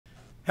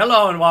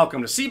Hello and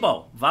welcome to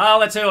SIBO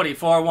Volatility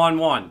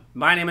 411.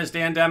 My name is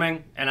Dan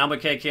Deming and I'm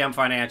with KKM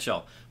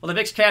Financial. Well, the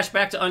VIX cash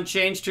back to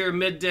unchanged here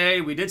midday.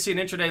 We did see an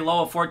intraday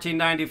low of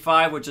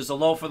 1495, which is the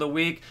low for the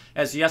week,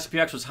 as the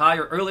SPX was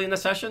higher early in the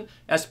session.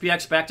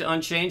 SPX back to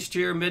unchanged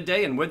here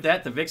midday, and with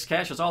that, the VIX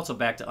cash is also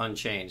back to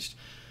unchanged.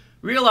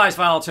 Realized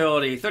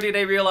volatility,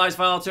 30-day realized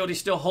volatility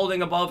still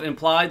holding above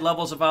implied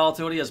levels of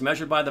volatility as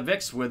measured by the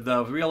VIX, with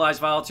the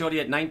realized volatility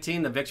at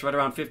 19, the VIX right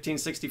around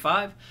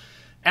 1565.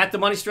 At the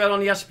money straddle on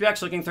the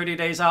SPX, looking 30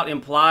 days out,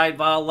 implied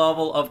vol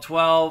level of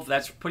 12.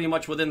 That's pretty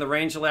much within the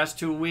range the last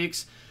 2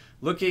 weeks.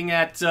 Looking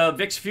at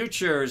VIX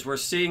futures, we're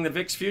seeing the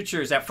VIX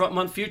futures, that front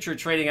month future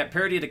trading at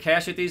parity to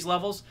cash at these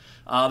levels.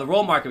 The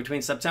roll market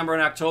between September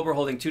and October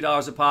holding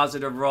 $2 a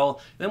positive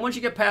roll. Then once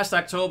you get past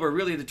October,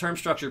 really the term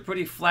structure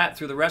pretty flat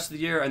through the rest of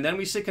the year. And then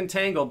we see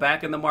contango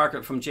back in the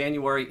market from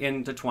January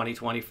into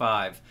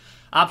 2025.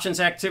 Options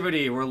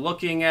activity, we're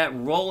looking at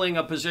rolling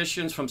of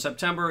positions from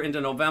September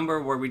into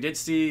November, where we did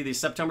see the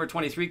September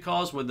 23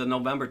 calls with the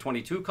November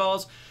 22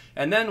 calls.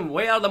 And then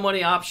way out of the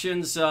money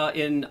options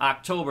in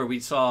October, we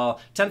saw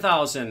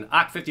 10,000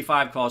 OCC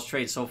 55 calls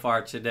trade so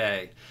far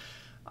today.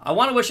 I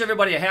want to wish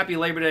everybody a happy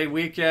Labor Day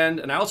weekend,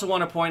 and I also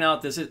want to point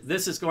out this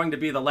is going to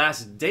be the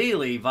last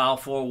daily Vol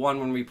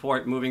 411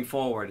 report moving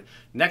forward.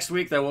 Next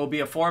week there will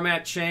be a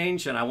format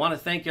change, and I want to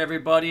thank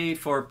everybody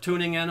for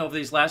tuning in over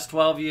these last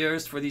 12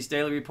 years for these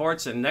daily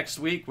reports, and next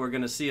week we're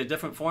going to see a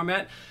different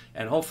format,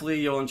 and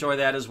hopefully you'll enjoy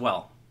that as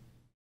well.